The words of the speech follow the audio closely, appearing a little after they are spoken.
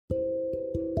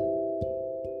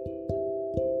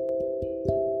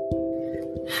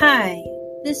Hi,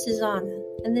 this is Anna,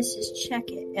 and this is Check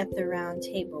It at the Round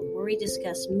Table, where we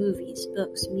discuss movies,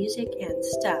 books, music, and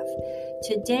stuff.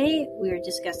 Today, we are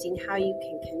discussing how you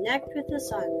can connect with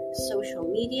us on social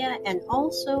media and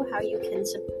also how you can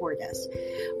support us.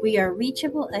 We are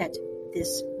reachable at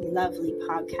this lovely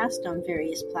podcast on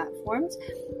various platforms.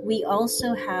 We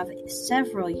also have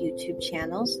several YouTube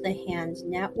channels, The Hand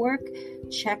Network,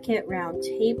 Check It Round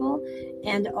Table,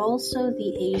 and also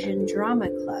the Asian Drama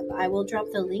Club. I will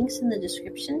drop the links in the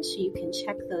description so you can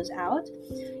check those out.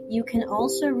 You can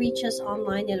also reach us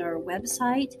online at our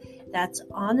website. That's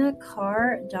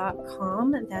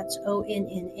onnacarr.com. That's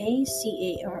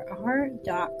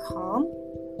ONNACARR.com.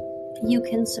 You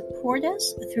can support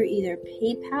us through either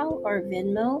PayPal or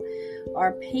Venmo.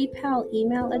 Our PayPal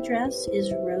email address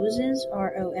is roses,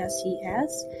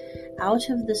 ROSES, out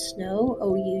of the snow,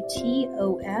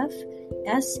 OUTOFSNOW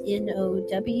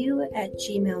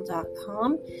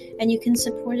 @gmail.com. And you can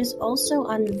support us also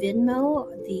on Venmo.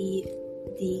 The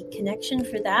connection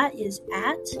for that is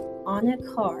at Anna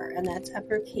Carr, and that's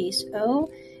uppercase O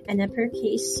and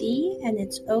uppercase C, and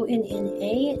it's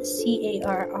ONNACARR.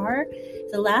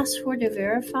 The last four to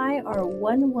verify are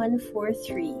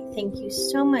 1143. Thank you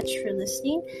so much for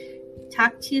listening.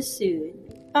 Talk to you soon.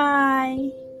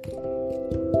 Bye.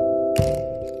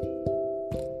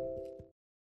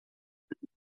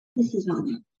 This is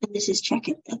Anna, and this is Check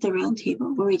It at the Round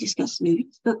Table, where we discuss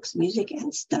movies, books, music,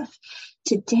 and stuff.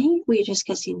 Today, we are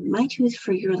discussing My Tooth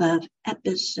for Your Love,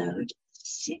 episode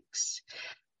 6.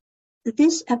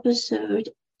 This episode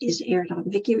is aired on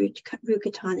Viki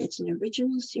Rukaton. It's an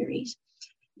original series.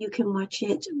 You can watch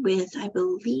it with, I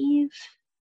think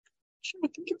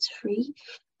it's free.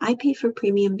 I pay for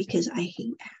premium because I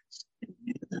hate ads.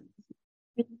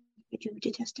 I do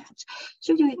detest ads.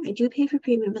 So anyway, I do pay for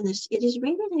premium on this. It is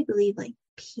rated, I believe, like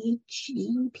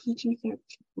PG-13.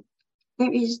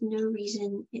 There is no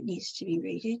reason it needs to be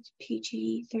rated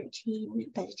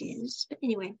PG-13, but it is. But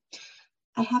anyway,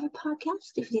 I have a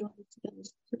podcast if anyone wants to go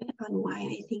listen to it on why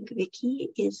I think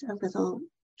Viki is a little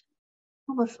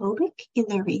homophobic in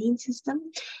their rating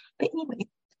system. But anyway,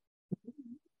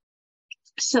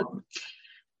 so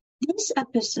this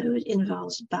episode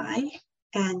involves Bai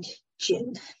and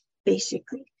Jin,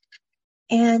 basically.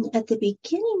 And at the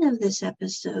beginning of this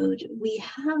episode, we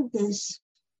have this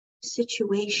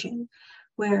situation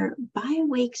where Bai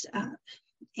wakes up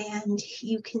and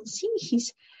you can see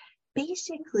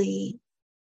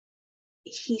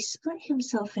he split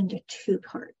himself into two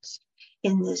parts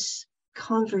in this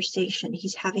conversation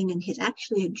he's having, and he's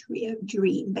actually a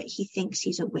dream, but he thinks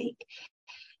he's awake.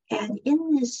 And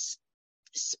in this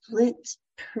split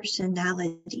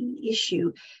personality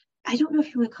issue, I don't know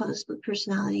if you want to call it a split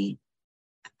personality,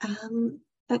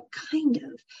 but kind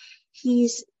of.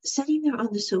 He's sitting there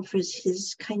on the sofa as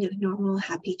his kind of normal,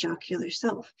 happy, jocular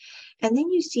self. And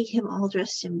then you see him all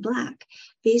dressed in black,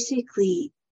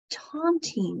 basically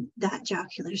taunting that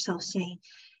jocular self, saying,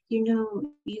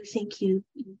 you think you're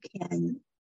an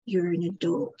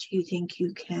adult, you think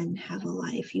you can have a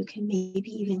life, you can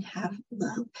maybe even have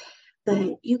love,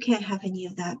 but you can't have any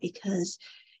of that because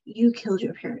you killed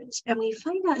your parents. And we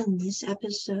find out in this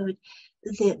episode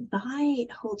that Bai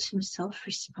holds himself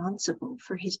responsible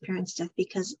for his parents' death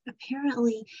because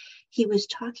apparently he was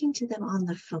talking to them on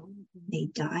the phone when they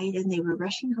died, and they were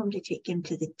rushing home to take him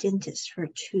to the dentist for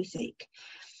a toothache.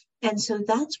 And so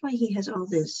that's why he has all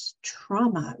this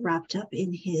trauma wrapped up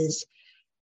in his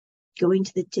going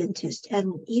to the dentist,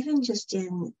 and even just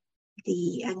in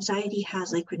the anxiety he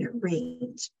has like when it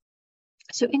rains.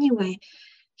 So anyway,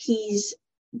 he's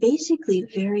basically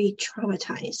very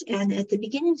traumatized. And at the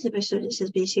beginning of the episode, it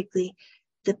says basically,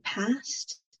 the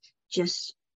past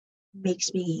just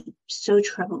makes me so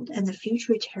troubled and the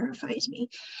future terrifies me.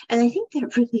 And I think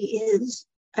that really is,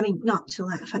 not to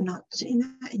laugh, I'm not saying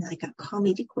that in like a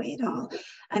comedic way at all.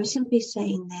 I'm simply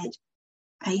saying that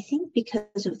I think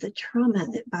because of the trauma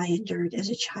that Bai endured as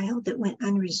a child that went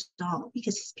unresolved,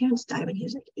 because his parents died when he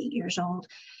was like 8 years old.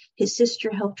 His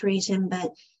sister helped raise him,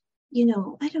 but I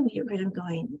don't get rid of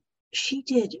going, she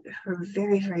did her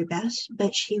very, very best,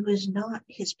 but she was not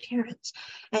his parents.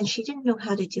 And she didn't know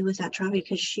how to deal with that trauma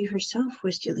because she herself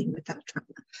was dealing with that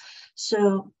trauma.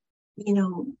 So,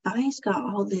 Bai's got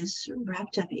all this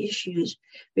wrapped up issues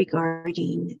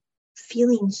regarding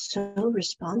feeling so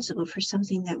responsible for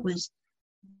something that was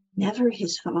never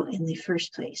his fault in the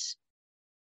first place.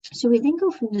 So we then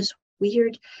go from this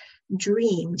weird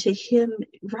dream to him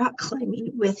rock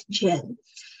climbing with Jin.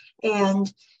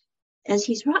 And as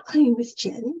he's rock climbing with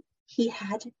Jin, he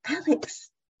had Alex,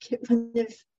 one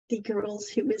of the girls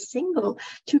who was single,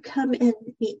 to come and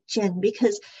meet Jin,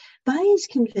 because Bai is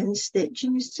convinced that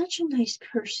Jin is such a nice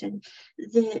person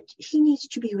that he needs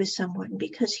to be with someone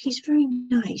because he's very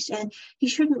nice, and he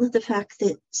shouldn't let the fact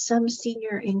that some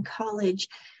senior in college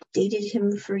dated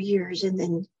him for years and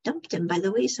then dumped him by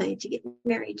the wayside to get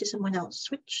married to someone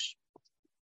else, which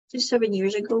is 7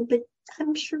 years ago, but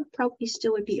I'm sure probably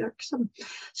still would be irksome.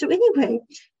 So anyway,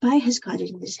 Bai has got it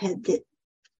in his head that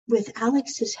with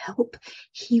Alex's help,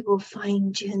 he will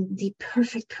find Jin the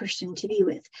perfect person to be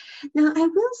with. Now, I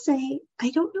will say,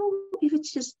 I don't know if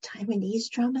it's just Taiwanese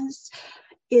dramas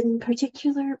in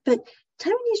particular, but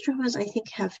Taiwanese dramas, I think,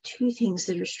 have two things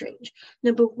that are strange.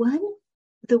 Number one,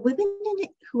 the women in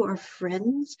it who are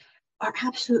friends are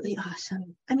absolutely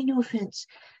awesome. I mean, no offense.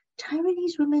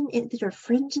 Taiwanese women that are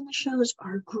friends in the shows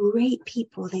are great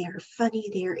people. They are funny.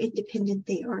 They are independent.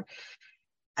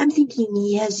 I'm thinking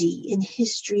Yezi in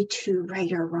History 2,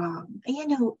 Right or Wrong. You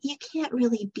know, you can't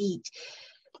really beat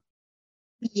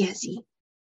Yezi.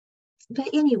 But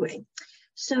anyway,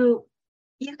 so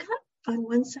you've got on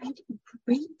one side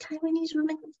great Taiwanese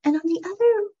women, and on the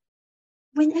other,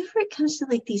 whenever it comes to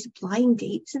like these blind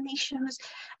dates in these shows,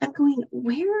 I'm going,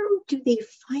 where do they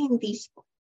find these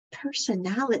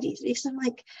personalities? Because I'm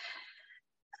like,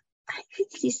 I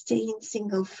could see staying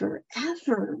single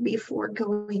forever before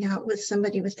going out with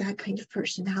somebody with that kind of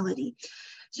personality.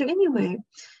 So anyway,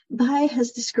 Bai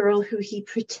has this girl who he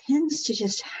pretends to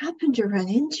just happen to run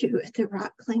into at the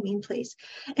rock climbing place.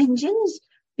 And Jin has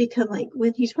become like,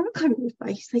 when he's rock climbing with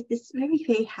Bai, he's like this very,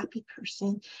 very happy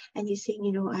person. And he's saying,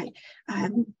 you know, I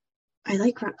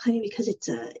like rock climbing because it's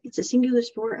a singular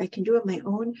sport. I can do it on my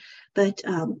own, but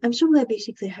I'm so glad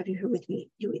basically to have you here with me,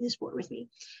 doing this sport with me.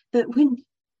 But when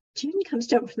Jin comes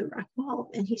down from the rock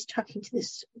wall and he's talking to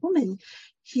this woman,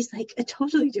 he's like a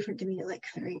totally different demeanor, like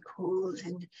very cold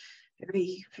and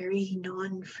very, very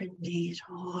non-friendly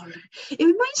at all. It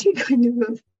reminds me kind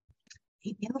of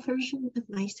a male version of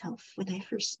myself when I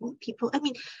first meet people. I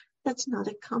mean, that's not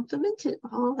a compliment at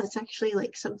all. That's actually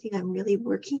like something I'm really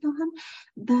working on.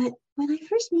 But when I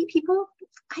first meet people,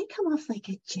 I come off like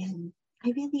a Jin.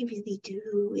 I really, really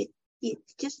do. It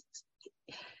just,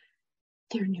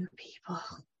 they're new people.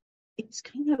 It's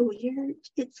kind of weird.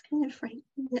 It's kind of frightening.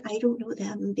 I don't know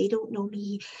them. They don't know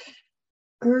me.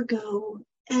 Ergo,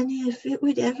 and if it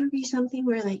would ever be something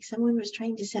where like someone was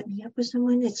trying to set me up with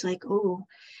someone, it's like, oh,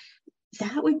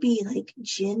 that would be like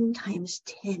Jin times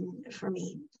 10 for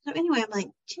me. So anyway, I'm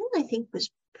like, Jin, I think, was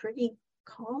pretty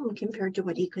calm compared to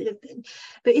what he could have been.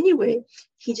 But anyway,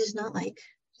 he does not like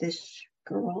this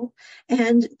girl.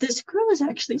 And this girl is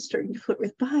actually starting to flirt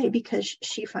with Bai because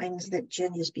she finds that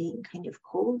Jin is being kind of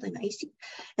cold and icy.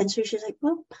 And so she's like,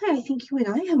 well, Bai, I think you and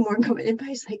I have more in common. And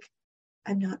Bai's like,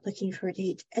 I'm not looking for a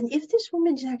date. And if this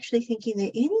woman is actually thinking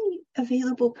that any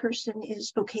available person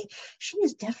is okay, she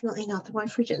is definitely not the one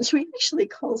for Jin. So he actually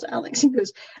calls Alex and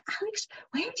goes, Alex,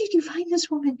 where did you find this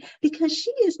woman? Because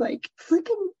she is like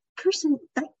flipping person.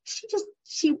 Like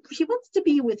she wants to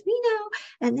be with me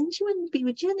now, and then she wants to be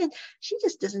with Jin, and she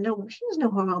doesn't know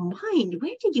her own mind.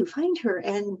 Where did you find her?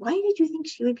 And why did you think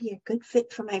she would be a good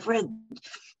fit for my friend?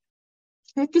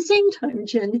 At the same time,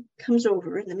 Jin comes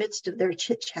over in the midst of their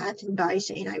chit-chat and Bai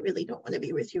saying, I really don't want to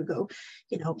be with you, go,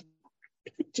 you know,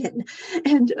 Jin.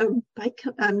 And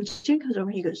Jin comes over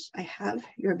and he goes, I have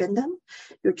your bindam,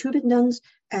 your two bindams,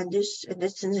 and this and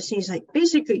this and this. And he's like,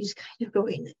 basically, he's kind of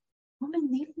going, woman,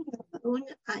 leave me alone.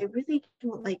 I really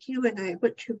don't like you, and I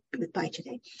want to be with Bai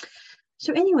today.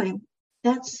 So anyway,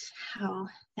 that's how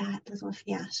that little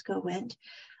fiasco went.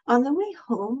 On the way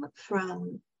home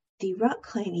from the rock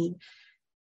climbing,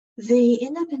 they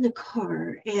end up in the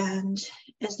car, and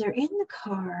as they're in the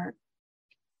car,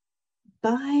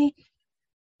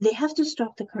 they have to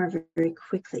stop the car very, very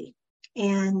quickly.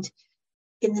 And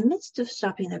in the midst of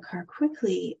stopping the car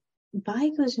quickly, Bai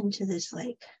goes into this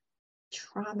like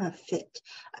trauma fit.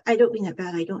 I don't mean that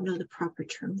bad. I don't know the proper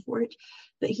term for it,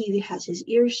 but he has his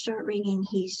ears start ringing.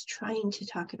 He's trying to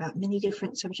talk about many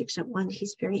different subjects at once.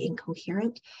 He's very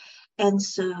incoherent. And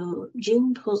so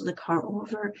Jin pulls the car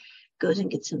over, goes and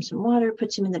gets him some water,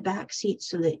 puts him in the back seat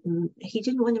so that he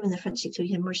didn't want him in the front seat so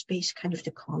he had more space kind of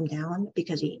to calm down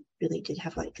because he really did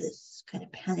have like this kind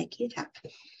of panicky attack.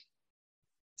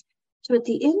 So at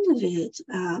the end of it,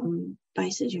 Bai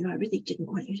says, you know, I really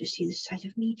didn't want you to see this side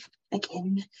of me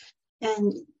again.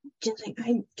 And Jin's like,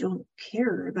 I don't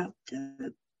care about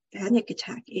the panic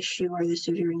attack issue or the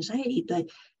severe anxiety, but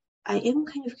I am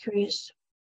kind of curious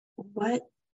what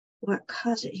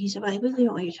caused it. He said, well, I really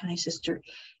don't want you to tell my sister.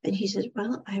 And he says,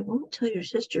 well, I won't tell your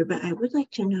sister, but I would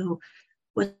like to know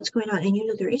what's going on.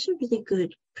 And, there is a really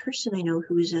good person I know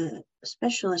who is a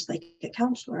specialist, like a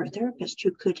counselor or a therapist,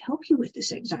 who could help you with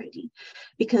this anxiety.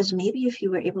 Because maybe if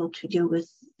you were able to deal with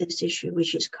this issue,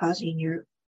 which is causing your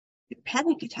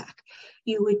panic attack,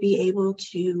 you would be able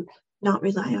to not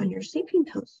rely on your sleeping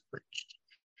pills so much.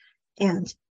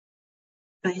 And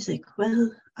I was like,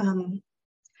 well,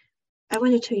 I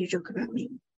want to tell you a joke about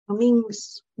Ming. Well,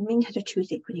 Ming had a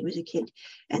toothache when he was a kid.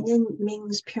 And then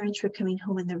Ming's parents were coming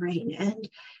home in the rain, and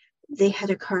they had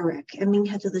a car wreck. And Ming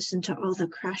had to listen to all the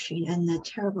crashing and the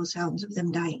terrible sounds of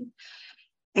them dying.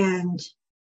 And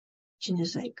Jin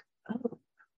is like, oh,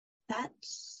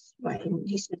 that's why. And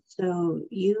he said, so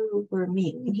you were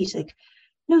Ming? And he's like,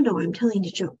 no, I'm telling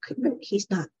a joke. But he's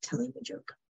not telling a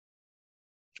joke.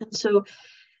 And so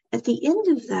at the end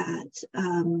of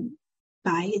that,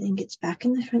 Bai then gets back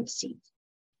in the front seat.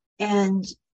 And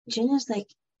Jin is like,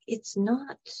 it's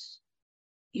not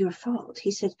your fault.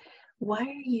 He said, why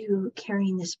are you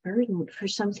carrying this burden for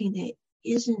something that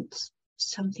isn't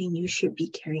something you should be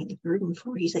carrying the burden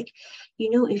for? He's like,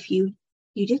 if you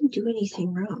didn't do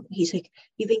anything wrong. He's like,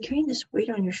 you've been carrying this weight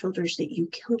on your shoulders that you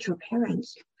killed your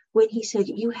parents, when he said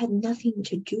you had nothing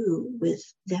to do with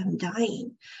them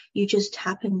dying. You just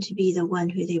happened to be the one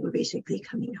who they were basically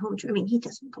coming home to. I mean, he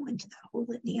doesn't go into that whole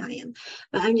litany I am,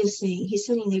 but I'm just saying, he's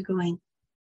sitting there going,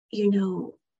 you've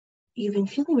been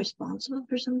feeling responsible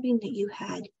for something that you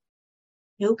had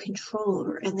no control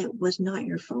over and that was not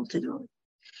your fault at all.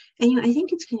 And I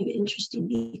think it's kind of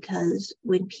interesting because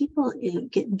when people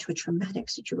get into a traumatic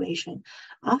situation,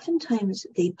 oftentimes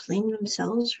they blame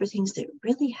themselves for things that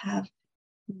really have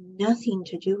nothing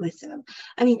to do with them.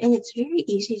 I mean, and it's very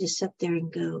easy to sit there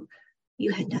and go,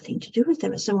 you had nothing to do with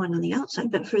them as someone on the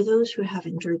outside. But for those who have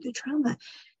endured the trauma,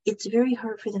 it's very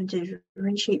hard for them to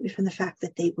differentiate between the fact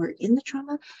that they were in the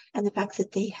trauma and the fact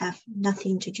that they have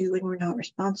nothing to do and were not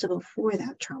responsible for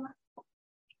that trauma.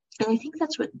 And I think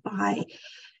that's what Bai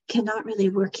cannot really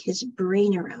work his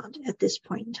brain around at this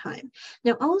point in time.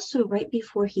 Now, also right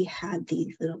before he had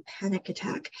the little panic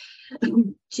attack,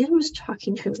 Jin was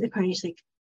talking to him in the car, and he's like,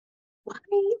 why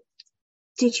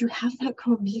did you have that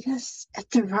girl meet us at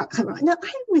the rock climber? Now,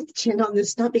 I'm with Jin on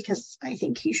this, not because I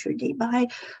think he should date Bai,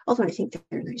 although I think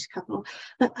they're a nice couple,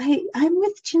 but I'm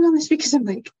with Jin on this because I'm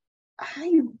like,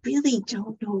 I really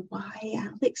don't know why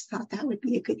Alex thought that would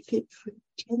be a good fit for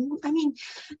Jin. I mean,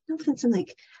 no offense, I'm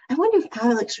like, I wonder if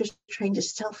Alex was trying to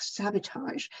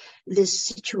self-sabotage this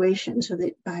situation so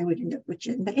that Bai would end up with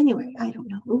Jin. But anyway, I don't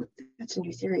know. Ooh, that's a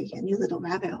new theory, a new little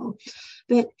rabbit hole.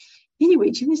 But anyway,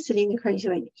 Jin is sitting in the car. He's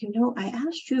like, I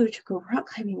asked you to go rock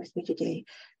climbing with me today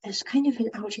as kind of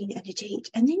an outing and a date.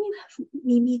 And then you have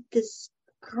me meet this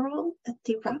girl at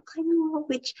the rock climbing wall,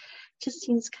 which just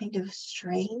seems kind of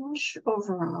strange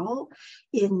overall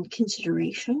in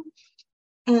consideration.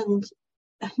 And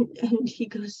he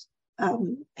goes,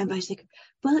 and Bai's like,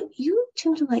 well, you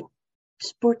tend to like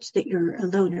sports that you're a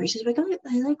loner. He says, like,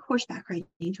 I like horseback riding.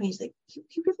 And he's like,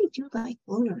 you really do like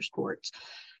loner sports.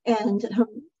 And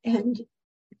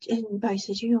Bai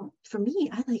says, for me,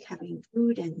 I like having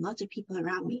food and lots of people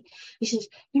around me. He says,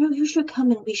 you should come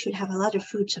and we should have a lot of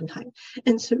food sometime.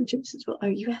 And so Jim says, well, are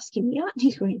you asking me out? And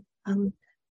he's going, I'm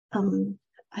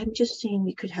just saying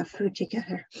we could have food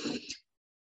together.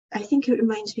 I think it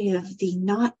reminds me of the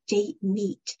not date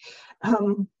meet.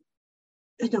 No,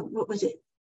 what was it?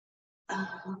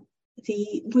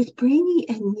 With Brainy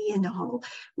and Neanal,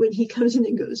 when he comes in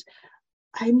and goes,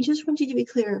 I just want you to be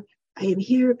clear, I am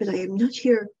here, but I am not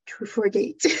here for a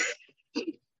date.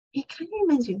 It kind of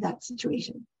reminds me of that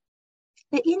situation.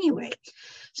 But anyway,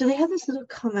 so they have this little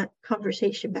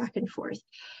conversation back and forth.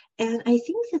 And I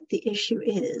think that the issue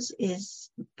is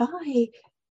Bai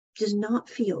does not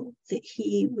feel that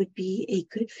he would be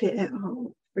a good fit at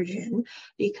all for Jin,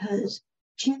 because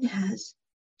Jin has,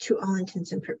 to all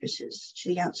intents and purposes, to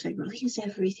the outside world, he has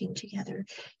everything together.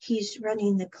 He's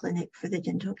running the clinic for the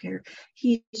dental care.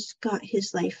 He's got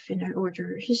his life in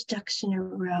order, his ducks in a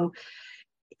row,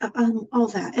 all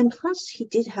that. And plus, he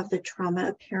did have the trauma,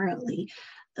 apparently,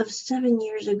 of 7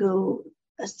 years ago,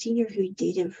 a senior who he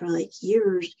dated for like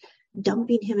years,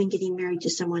 dumping him and getting married to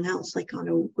someone else, like on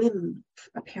a whim,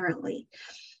 apparently.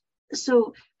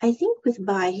 So I think with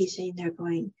Bai, he's sitting there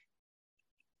going,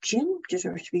 Jin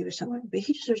deserves to be with someone, but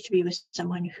he deserves to be with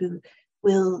someone who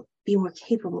will be more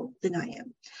capable than I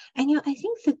am. And, I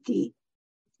think that the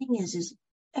thing is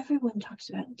everyone talks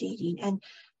about dating and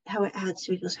how it adds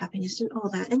to people's happiness and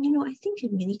all that. And, I think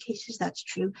in many cases that's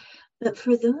true. But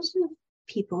for those of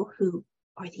people who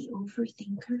are the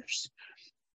overthinkers,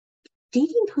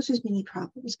 dating poses many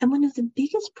problems. And one of the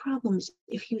biggest problems,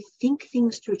 if you think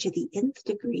things through to the nth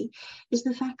degree, is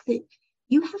the fact that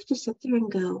you have to sit there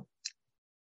and go,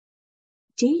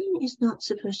 dating is not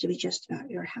supposed to be just about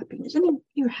your happiness. I mean,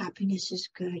 your happiness is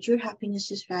good. Your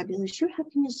happiness is fabulous. Your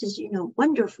happiness is,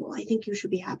 wonderful. I think you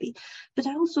should be happy. But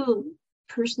I also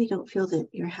personally don't feel that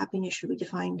your happiness should be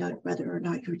defined on whether or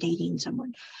not you're dating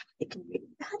someone. It can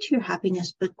add to your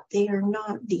happiness, but they are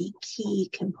not the key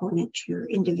component to your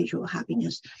individual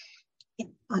happiness,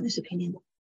 in honest opinion.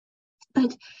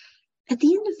 But at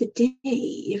the end of the day,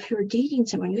 if you're dating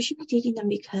someone, you should be dating them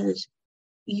because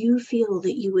you feel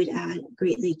that you would add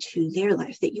greatly to their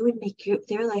life, that you would make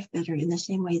their life better in the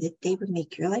same way that they would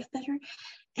make your life better.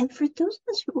 And for those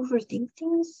of us who overthink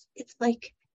things, it's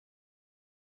like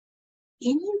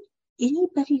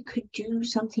anybody could do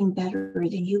something better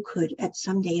than you could at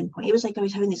some day and point. It was like I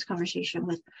was having this conversation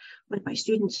with my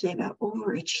students today about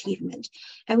overachievement.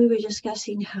 And we were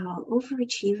discussing how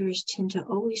overachievers tend to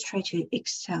always try to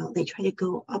excel. They try to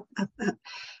go up, up, up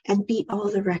and beat all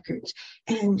the records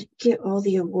and get all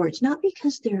the awards, not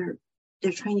because they're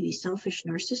trying to be selfish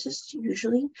narcissists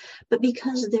usually, but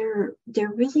because they're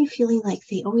really feeling like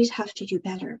they always have to do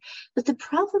better. But the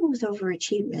problem with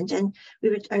overachievement, and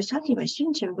I was talking to my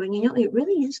students, and I'm going, it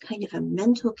really is kind of a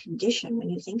mental condition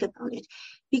when you think about it,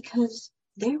 because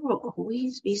there will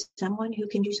always be someone who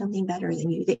can do something better than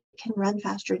you, that can run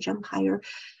faster, jump higher,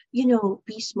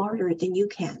 be smarter than you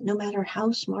can. No matter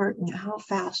how smart and how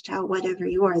fast, how whatever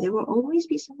you are, there will always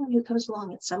be someone who comes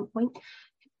along at some point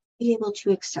be able to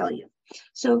excel you.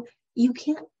 So you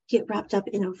can't get wrapped up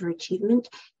in overachievement,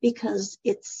 because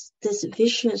it's this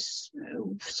vicious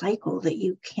cycle that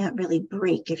you can't really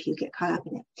break if you get caught up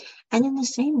in it. And in the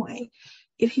same way,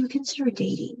 if you consider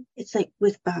dating, it's like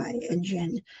with Bai and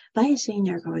Jin. Bai is saying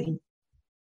they're going,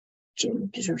 Jin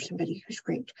deserves somebody who's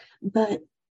great, but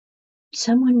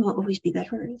someone will always be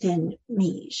better than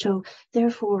me. So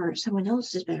therefore, someone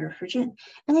else is better for Jin.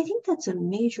 And I think that's a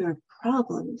major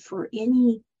problem for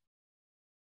any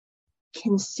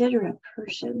consider a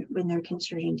person when they're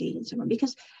considering dating someone,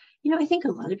 because I think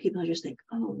a lot of people are just like,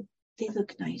 oh, they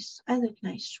look nice, I look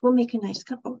nice, we'll make a nice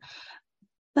couple.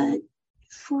 But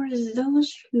for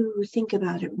those who think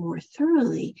about it more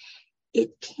thoroughly,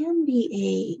 it can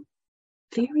be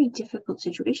a very difficult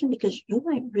situation, because you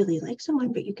might really like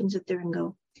someone, but you can sit there and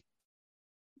go,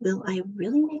 will I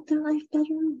really make their life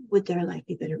better? Would their life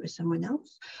be better with someone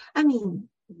else? I mean,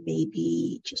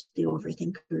 maybe just the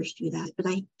overthinkers do that, but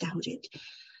I doubt it.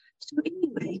 So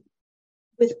anyway,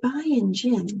 with Bai and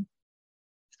Jin,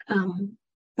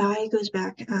 Bai goes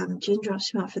back, Jin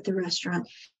drops him off at the restaurant,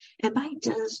 and Bai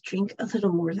does drink a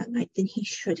little more that night than he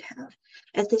should have.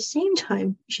 At the same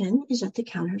time, Jin is at the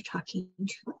counter talking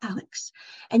to Alex.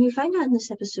 And you find out in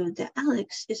this episode that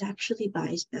Alex is actually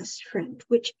Bai's best friend,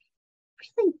 which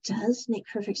really does make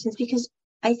perfect sense, because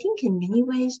I think in many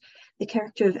ways, the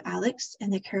character of Alex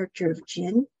and the character of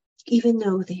Jin, even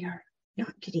though they are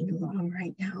not getting along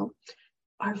right now,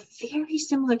 are very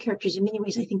similar characters. In many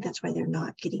ways, I think that's why they're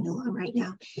not getting along right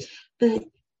now. But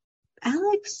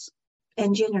Alex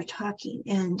and Jin are talking,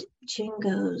 and Jin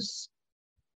goes,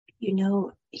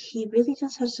 he really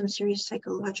does have some serious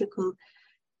psychological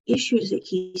issues that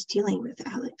he's dealing with,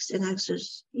 Alex. And Alex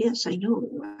says, yes, I know,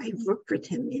 I've worked with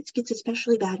him. It gets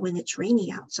especially bad when it's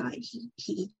rainy outside.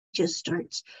 He just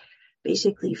starts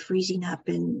basically freezing up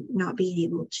and not being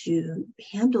able to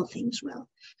handle things well.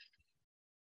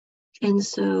 And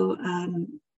so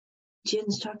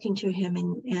Jin's talking to him,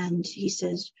 and he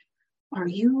says, are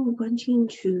you wanting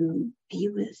to be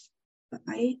with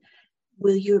Bai?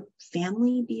 Will your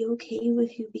family be okay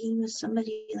with you being with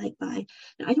somebody like Bai?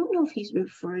 Now, I don't know if he's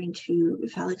referring to,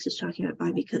 if Alex is talking about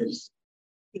Bai because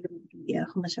they would be a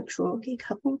homosexual gay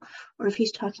couple, or if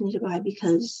he's talking to Bai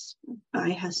because Bai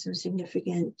has some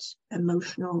significant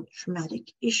emotional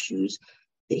traumatic issues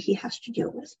that he has to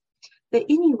deal with. But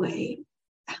anyway,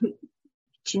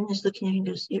 Jin is looking at him and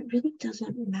goes, it really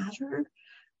doesn't matter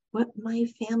what my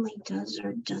family does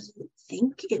or doesn't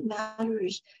think. It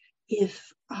matters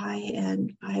if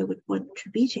I would want to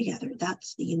be together.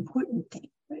 That's the important thing,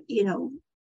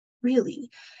 really,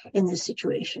 in this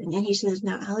situation. And he says,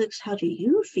 now, Alex, how do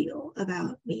you feel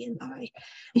about me and Bai?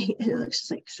 And Alex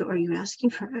is like, so are you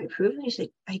asking for my approval? And he's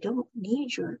like, I don't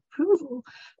need your approval,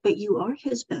 but you are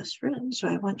his best friend, so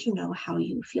I want to know how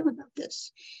you feel about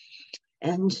this.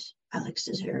 And Alex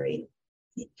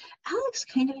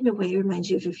kind of in a way reminds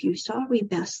you of, if you saw We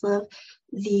Best Love,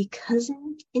 the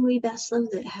cousin in We Best Love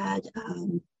that had,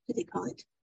 what do they call it?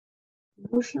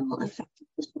 Emotional affective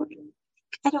disorder.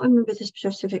 I don't remember the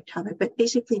specific topic, but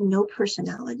basically no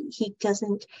personality. He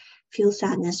doesn't feel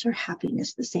sadness or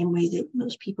happiness the same way that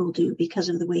most people do because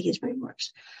of the way his brain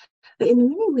works. But in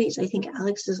many ways, I think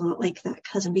Alex is a lot like that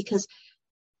cousin, because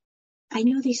I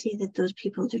know they say that those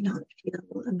people do not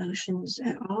feel emotions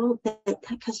at all, but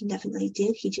that cousin definitely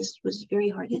did. He just was very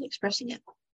hard at expressing it.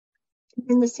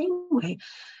 In the same way,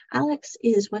 Alex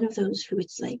is one of those who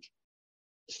it's like,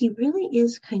 he really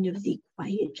is kind of the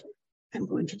quiet, I'm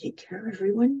going to take care of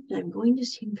everyone, and I'm going to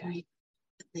seem very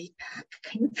laid back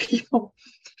kind of people,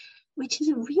 which is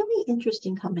a really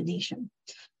interesting combination.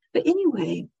 But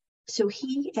anyway, so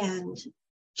he and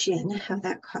Jin have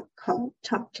that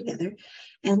talk together,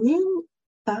 and then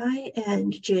Bai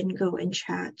and Jin go and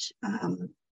chat.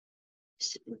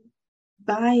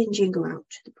 Bai and Jin go out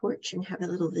to the porch and have a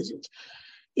little visit.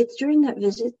 It's during that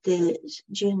visit that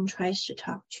Jin tries to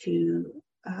talk to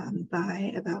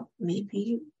Bai about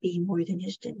maybe being more than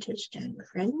his dentist and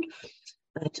friend.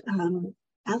 But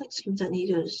Alex comes out and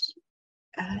he goes,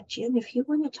 Jin, if you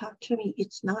want to talk to me,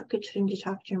 it's not good for him to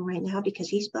talk to him right now because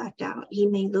he's blacked out. He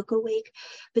may look awake,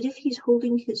 but if he's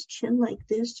holding his chin like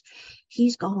this,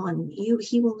 he's gone.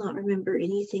 He will not remember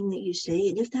anything that you say.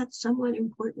 And if that's somewhat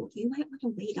important, you might want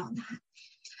to wait on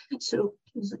that. So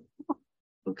he was like, oh,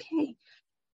 okay.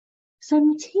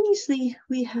 Simultaneously,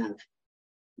 we have,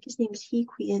 his name's Hee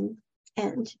Kween,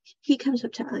 and he comes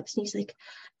up to Alex and he's like,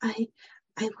 I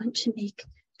want to make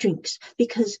drinks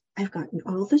because I've gotten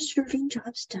all the serving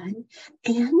jobs done,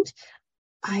 and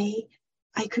I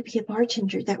could be a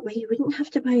bartender. That way you wouldn't have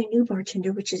to buy a new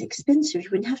bartender, which is expensive. You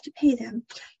wouldn't have to pay them.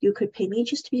 You could pay me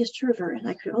just to be a server, and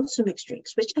I could also mix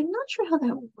drinks, which I'm not sure how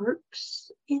that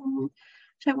works in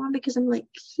Taiwan because I'm like,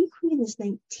 Hee Kween is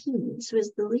 19. So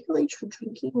is the legal age for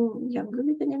drinking younger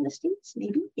than in the States?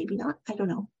 Maybe, maybe not. I don't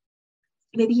know.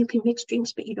 Maybe you can mix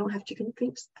drinks, but you don't have to drink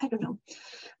drinks. I don't know.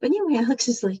 But anyway, Alex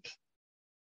is like,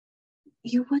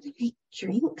 you want to make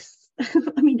drinks?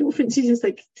 I mean, no offense, he's just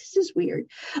like, this is weird.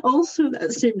 Also,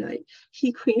 that same night,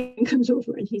 Hee Kween comes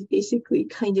over and he's basically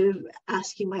kind of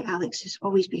asking why Alex is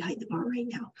always behind the bar right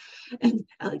now. And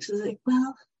Alex is like,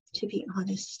 well, to be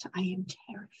honest, I am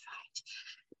terrified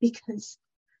because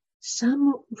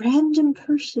some random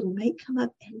person might come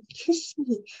up and kiss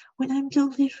me when I'm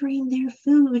delivering their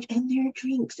food and their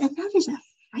drinks. And that is a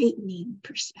frightening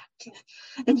perspective.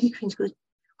 And Hee Kween goes,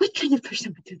 what kind of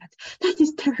person would do that? That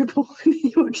is terrible.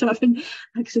 He walks off and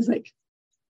Alex is like,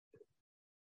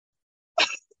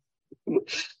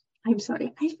 I'm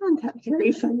sorry. I found that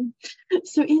very funny.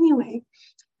 So anyway,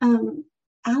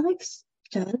 Alex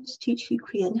does teach Hee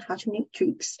Kween how to make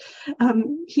drinks.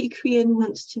 Hee Kween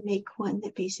wants to make one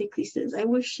that basically says, I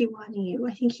wish she wanted you.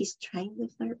 I think he's trying to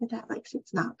flirt with Alex.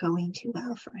 It's not going too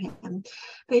well for him.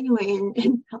 But anyway,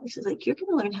 and Alex is like, you're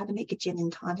going to learn how to make a gin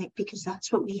and tonic because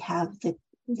that's what we have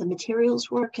the materials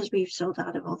for, because we've sold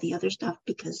out of all the other stuff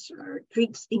because our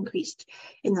drinks increased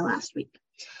in the last week.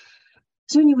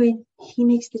 So anyway, he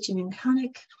makes the gin and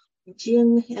tonic.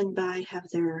 Jin and Bai have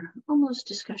their almost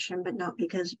discussion, but not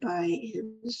because Bai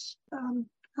is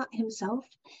not himself.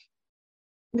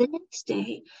 The next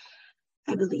day,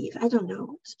 I believe, I don't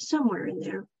know, somewhere in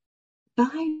there,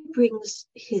 Bai brings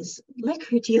his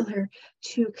liquor dealer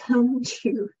to come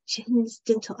to Jin's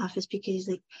dental office because he's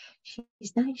like,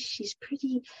 she's nice, she's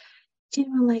pretty,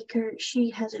 Jin will like her,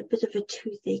 she has a bit of a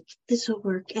toothache, this will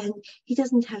work. And he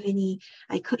doesn't have any,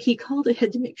 he called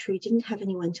ahead to make sure he didn't have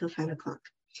anyone until 5 o'clock.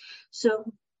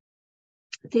 So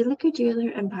the liquor dealer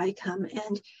and Bai come,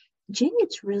 and Jin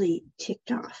gets really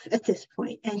ticked off at this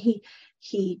point. And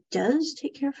he does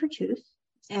take care of her tooth,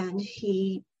 and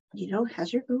he,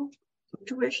 has her go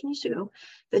to where she needs to go.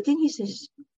 But then he says,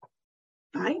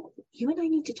 Bai, you and I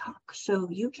need to talk. So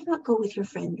you cannot go with your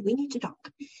friend. We need to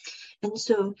talk. And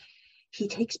so he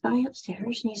takes Bai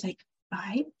upstairs and he's like,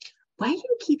 Bai, why do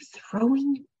you keep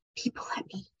throwing people at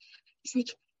me? He's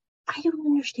like, I don't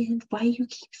understand why you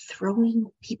keep throwing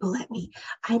people at me.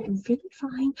 I'm really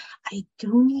fine. I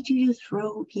don't need you to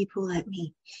throw people at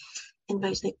me. And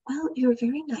Bai's like, well, you're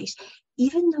very nice.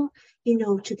 Even though,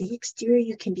 to the exterior,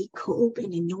 you can be cold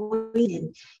and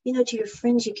annoying, and, to your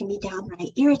friends, you can be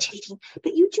downright irritating,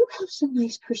 but you do have some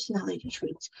nice personality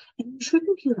traits. And you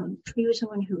shouldn't be alone. You are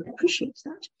someone who appreciates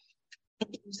that.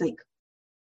 And he's like,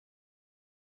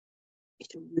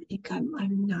 you think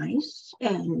I'm nice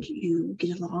and you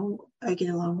get along, I get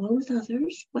along well with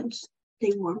others once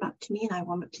they warm up to me and I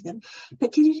warm up to them.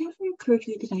 But did it ever occur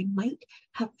to you that I might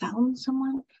have found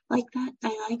someone like that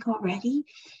I like already?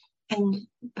 And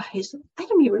Bai's, I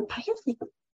don't remember, Bai's like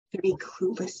very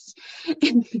clueless.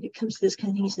 And when it comes to this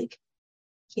kind of thing, he's like,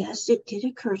 yes, it did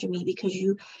occur to me because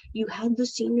you had the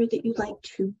senior that you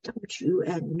liked who dumped you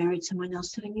and married someone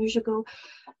else 7 years ago,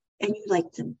 and you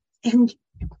liked them. And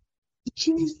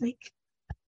Jin is like,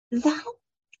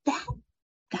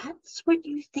 that's what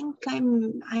you think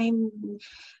I'm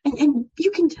and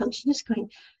you can tell Jin is going,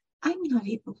 I'm not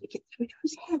able to get through to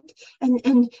his head.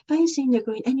 And by saying they're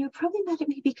going, and you're probably mad at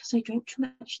me because I drank too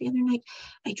much the other night.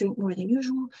 I drank more than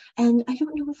usual. And I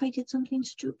don't know if I did something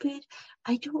stupid.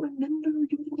 I don't remember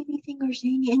doing anything or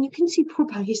saying it. And you can see poor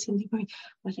Bobby suddenly going,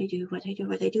 what I do, when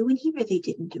he really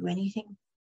didn't do anything.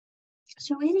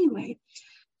 So anyway,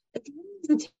 at the end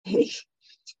of the day,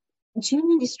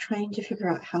 Jin is trying to figure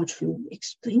out how to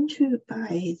explain to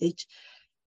Bai that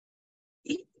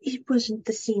it wasn't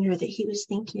the senior that he was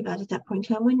thinking about at that point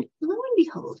in time, when lo and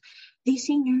behold, the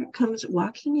senior comes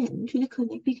walking into the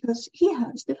clinic because he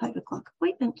has the 5 o'clock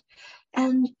appointment.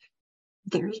 And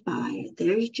there's Bai,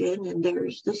 there's Jin, and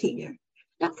there's the senior.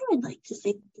 Now, I would like to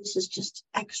think this is just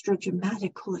extra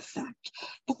dramatical effect.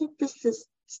 I think this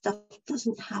stuff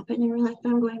doesn't happen in real life. But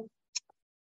I'm going,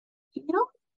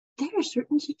 there are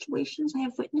certain situations I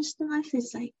have witnessed in life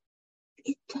that's like,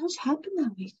 it does happen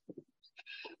that way.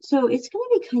 So it's going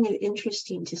to be kind of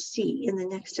interesting to see in the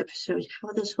next episode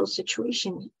how this whole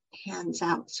situation pans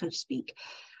out, so to speak.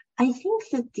 I think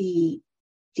that the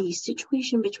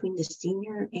situation between the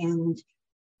senior and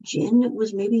Jin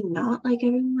was maybe not like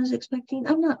everyone was expecting.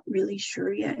 I'm not really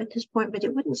sure yet at this point, but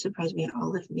it wouldn't surprise me at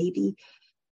all if maybe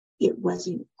it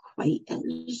wasn't quite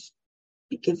as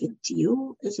big of a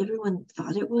deal as everyone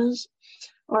thought it was.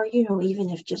 Or, even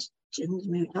if just Jin's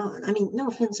moved on. I mean, no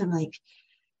offense, I'm like,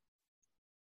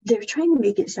 they're trying to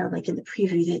make it sound like in the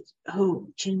preview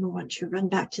that, Jin will want to run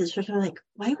back to this person. I'm like,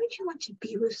 why would you want to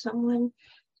be with someone,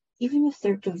 even if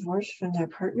they're divorced from their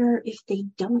partner, if they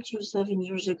dumped you 7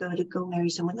 years ago to go marry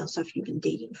someone else after you've been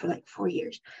dating for like 4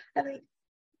 years? I'm like,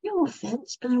 no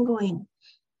offense, but I'm going,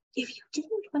 if you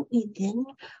didn't want me then,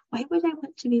 why would I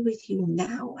want to be with you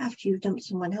now after you've dumped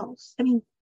someone else? I mean,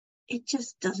 it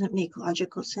just doesn't make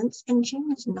logical sense. And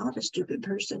Jin is not a stupid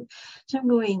person. So I'm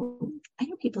going, I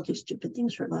know people do stupid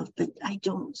things for love, but I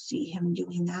don't see him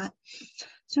doing that.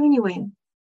 So anyway,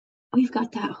 we've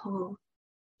got that whole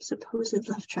supposed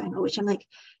love triangle, which I'm like,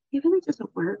 it really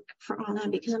doesn't work for Anna,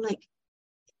 because I'm like,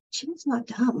 Jin's not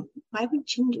dumb. Why would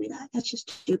Jin do that? That's just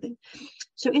stupid.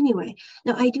 So anyway,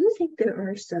 now I do think there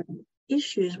are some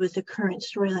issues with the current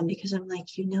storyline, because I'm like,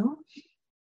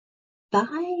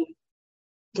 Bai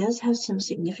does have some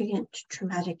significant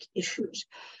traumatic issues.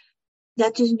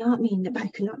 That does not mean that Bai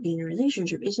could not be in a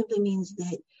relationship. It simply means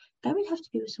that Bai would have to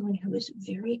be with someone who is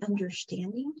very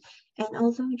understanding. And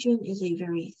although Jin is a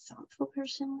very thoughtful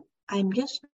person, I'm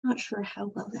just not sure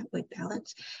how well that would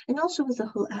balance. And also with the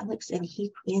whole Alex and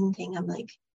Hee Kwin thing, I'm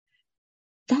like,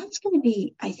 that's going to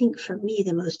be, I think, for me,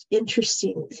 the most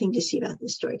interesting thing to see about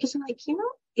this story. Because I'm like,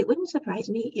 it wouldn't surprise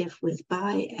me if with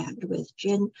Bai and with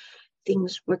Jin,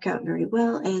 things work out very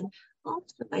well. And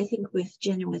also, I think with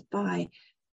Jin and with Bai,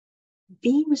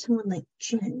 being with someone like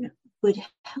Jin would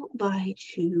help Bai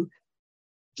to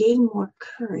gain more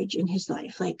courage in his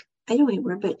life. Like, I don't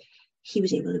remember, but he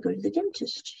was able to go to the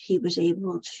dentist. He was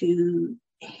able to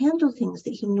handle things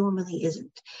that he normally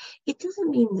isn't. It doesn't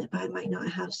mean that Bai might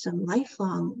not have some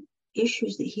lifelong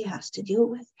issues that he has to deal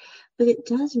with, but it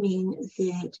does mean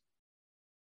that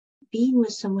being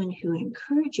with someone who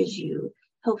encourages you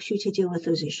helps you to deal with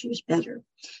those issues better.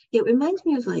 It reminds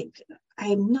me of, like,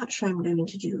 I'm not sure I'm going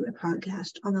to do a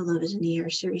podcast on the Love is in the Air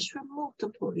series for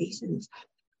multiple reasons,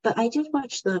 but I did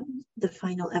watch the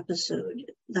final episode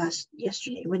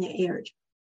yesterday when it aired.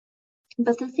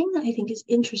 But the thing that I think is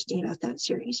interesting about that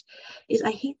series is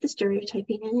I hate the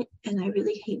stereotyping in it, and I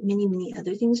really hate many, many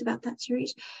other things about that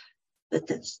series, but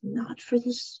that's not for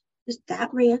this. That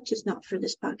rant is not for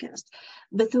this podcast.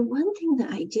 But the one thing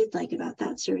that I did like about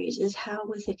that series is how,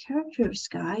 with the character of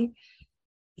Sky,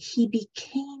 he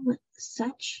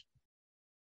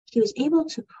was able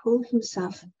to pull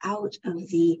himself out of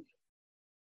the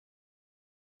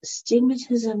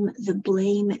stigmatism, the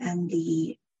blame, and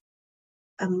the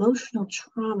emotional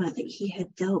trauma that he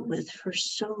had dealt with for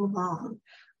so long,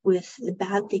 with the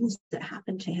bad things that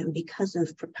happened to him because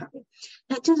of Prakash.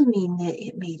 That doesn't mean that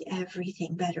it made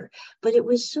everything better, but it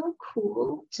was so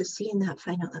cool to see in that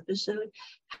final episode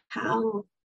how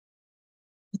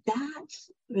that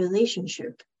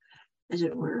relationship, as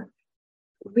it were,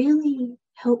 really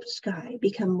helped Sky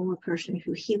become more person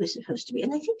who he was supposed to be.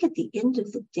 And I think at the end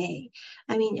of the day,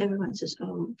 I mean, everyone says,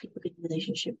 people get in a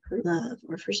relationship for love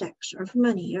or for sex or for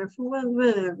money or for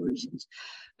whatever reasons.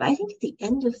 But I think at the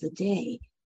end of the day,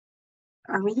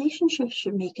 our relationships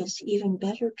should make us even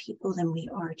better people than we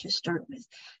are to start with.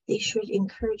 They should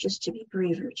encourage us to be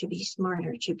braver, to be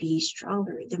smarter, to be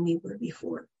stronger than we were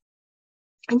before.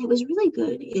 And it was really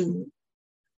good in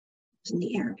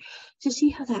the Air to see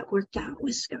how that worked out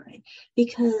with Sky,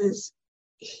 because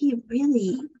he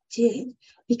really did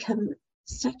become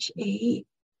such a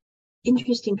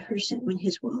interesting person when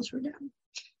his walls were down.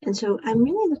 And so I'm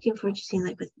really looking forward to seeing,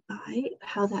 like with I,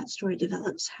 how that story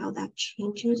develops, how that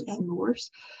changes and morphs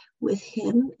with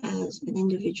him as an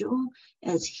individual,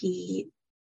 as he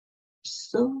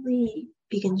slowly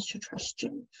begins to trust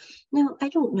Jin. Now, I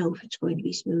don't know if it's going to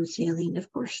be smooth sailing.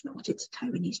 Of course not. It's a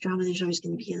Taiwanese drama. There's always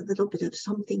going to be a little bit of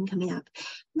something coming up.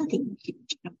 Nothing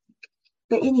huge.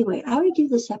 But anyway, I would give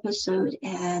this episode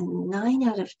a 9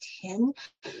 out of 10.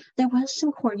 There was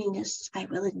some corniness, I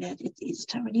will admit. It is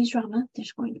Taiwanese drama.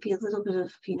 There's going to be a little bit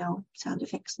of, sound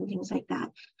effects and things like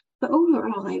that. But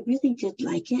overall, I really did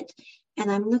like it. And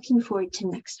I'm looking forward to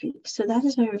next week. So that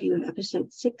is my review of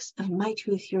episode 6 of My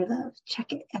Truth, Your Love.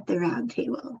 Check it at the round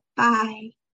table.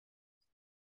 Bye.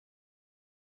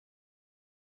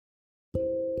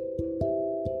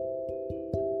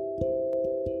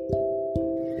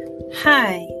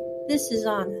 Hi, this is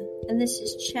Anna, and this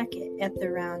is Check It at the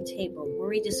Round Table, where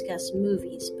we discuss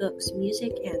movies, books,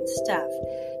 music, and stuff.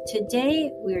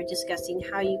 Today, we are discussing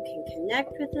how you can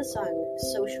connect with us on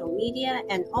social media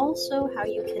and also how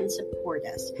you can support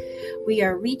us. We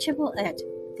are reachable at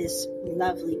this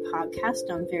lovely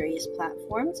podcast on various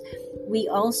platforms. We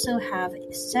also have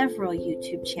several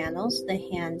YouTube channels, The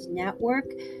Hand Network,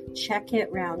 Check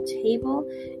It Round Table,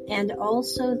 and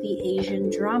also the Asian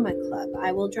Drama Club.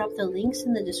 I will drop the links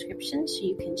in the description so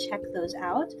you can check those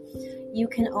out. You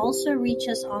can also reach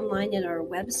us online at our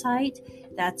website.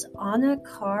 That's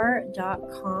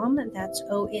onnacarr.com. That's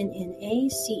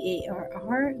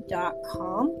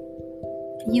ONNACARR.com.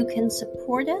 You can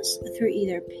support us through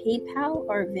either PayPal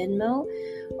or Venmo.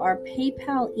 Our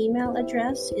PayPal email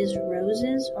address is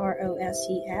roses,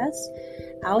 ROSES,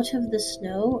 out of the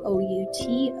snow,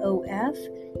 OUTOF,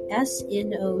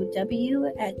 SNOW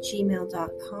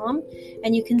 @gmail.com.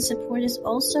 And you can support us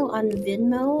also on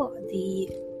Venmo.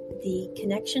 The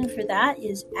connection for that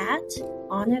is at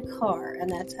Anna Carr,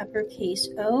 and that's uppercase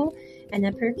O and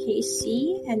uppercase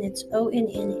C, and it's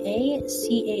ONNACARR.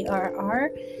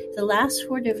 The last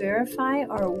four to verify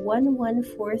are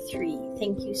 1143.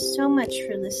 Thank you so much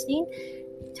for listening.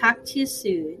 Talk to you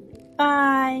soon.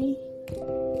 Bye.